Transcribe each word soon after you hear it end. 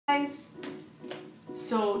Guys,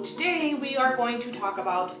 so today we are going to talk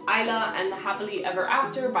about Isla and the Happily Ever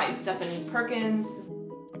After by Stephanie Perkins.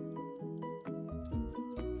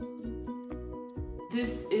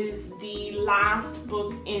 This is the last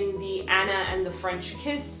book in the Anna and the French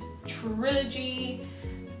Kiss trilogy.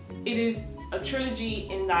 It is a trilogy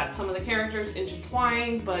in that some of the characters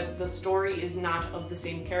intertwine, but the story is not of the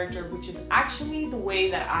same character, which is actually the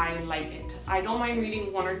way that I like it. I don't mind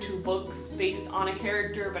reading one or two books based on a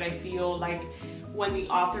character, but I feel like when the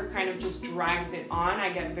author kind of just drags it on, I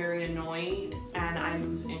get very annoyed and I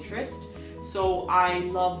lose interest. So I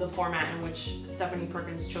love the format in which Stephanie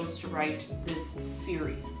Perkins chose to write this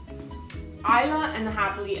series. Isla and the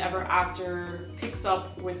Happily Ever After picks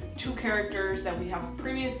up with two characters that we have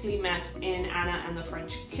previously met in Anna and the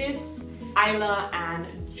French Kiss, Isla and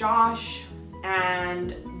Josh,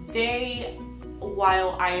 and they,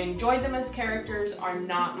 while I enjoyed them as characters, are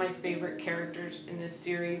not my favorite characters in this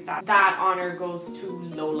series. That honor goes to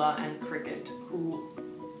Lola and Cricket, who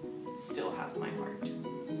still have my heart.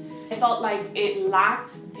 I felt like it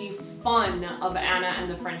lacked the fun of Anna and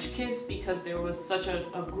the French Kiss because there was such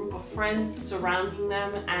a group of friends surrounding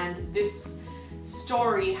them, and this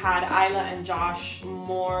story had Isla and Josh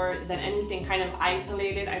more than anything kind of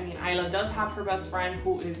isolated. I mean, Isla does have her best friend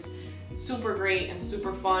who is super great and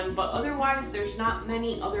super fun, but otherwise there's not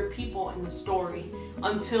many other people in the story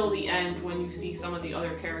until the end when you see some of the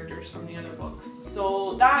other characters from the other books.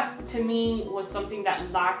 So that to me was something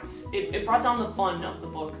that lacked, it brought down the fun of the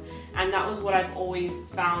book, and that was what I've always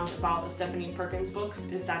found about the Stephanie Perkins books,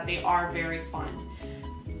 is that they are very fun.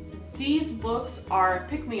 These books are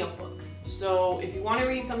pick-me-up books, so if you want to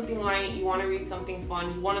read something light, you want to read something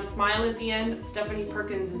fun, you want to smile at the end, Stephanie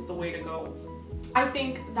Perkins is the way to go. I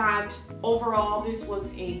think that overall this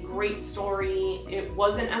was a great story. It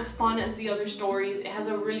wasn't as fun as the other stories. It has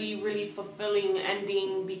a really fulfilling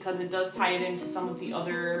ending because it does tie it into some of the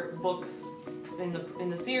other books in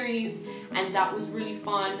the series, and that was really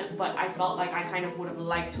fun, but I felt like I kind of would have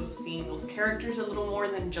liked to have seen those characters a little more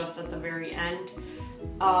than just at the very end.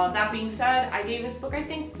 That being said, I gave this book, I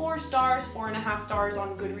think, 4 stars, 4.5 stars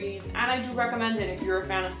on Goodreads, and I do recommend it if you're a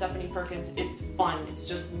fan of Stephanie Perkins. It's fun, it's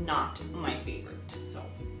just not my favorite. So